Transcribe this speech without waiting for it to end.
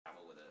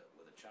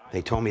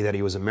They told me that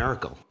he was a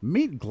miracle.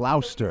 Meet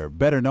Gloucester,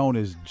 better known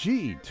as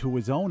G to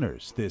his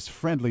owners. This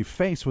friendly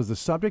face was the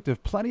subject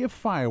of plenty of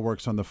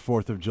fireworks on the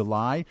 4th of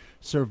July,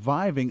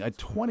 surviving a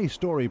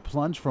 20-story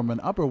plunge from an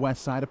Upper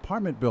West Side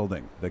apartment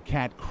building. The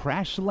cat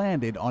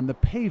crash-landed on the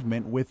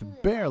pavement with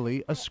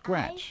barely a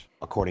scratch.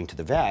 According to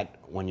the vet,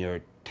 when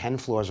you're 10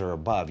 floors or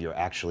above, you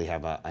actually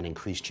have an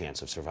increased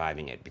chance of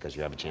surviving it because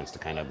you have a chance to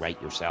kind of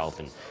right yourself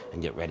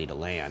and get ready to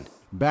land.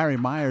 Barry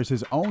Myers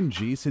has owned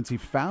G since he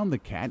found the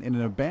cat in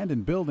an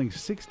abandoned building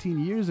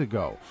 16 years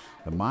ago.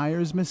 The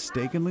Myers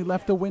mistakenly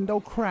left the window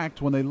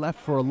cracked when they left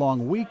for a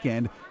long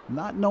weekend,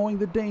 not knowing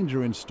the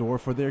danger in store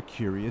for their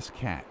curious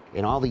cat.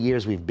 In all the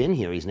years we've been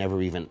here, he's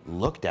never even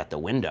looked at the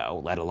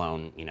window, let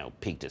alone,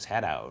 peeked his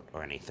head out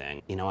or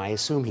anything. I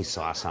assume he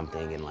saw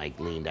something and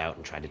leaned out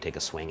and tried to take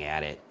a swing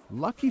at it.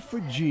 Lucky for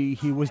G,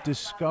 he was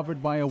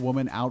discovered by a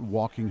woman out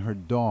walking her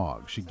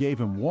dog. She gave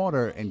him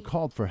water and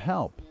called for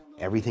help.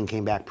 Everything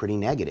came back pretty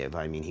negative.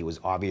 I mean, he was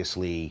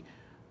obviously,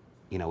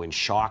 in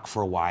shock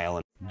for a while.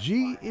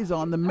 G is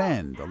on the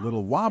mend, a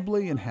little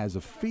wobbly and has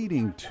a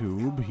feeding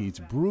tube. He's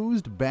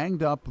bruised,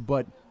 banged up,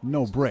 but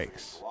no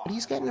breaks. But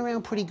he's getting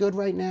around pretty good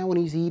right now when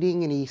he's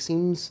eating, and he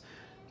seems,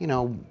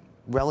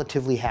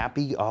 relatively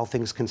happy, all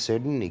things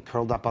considered. And he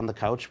curled up on the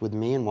couch with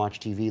me and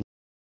watched TV.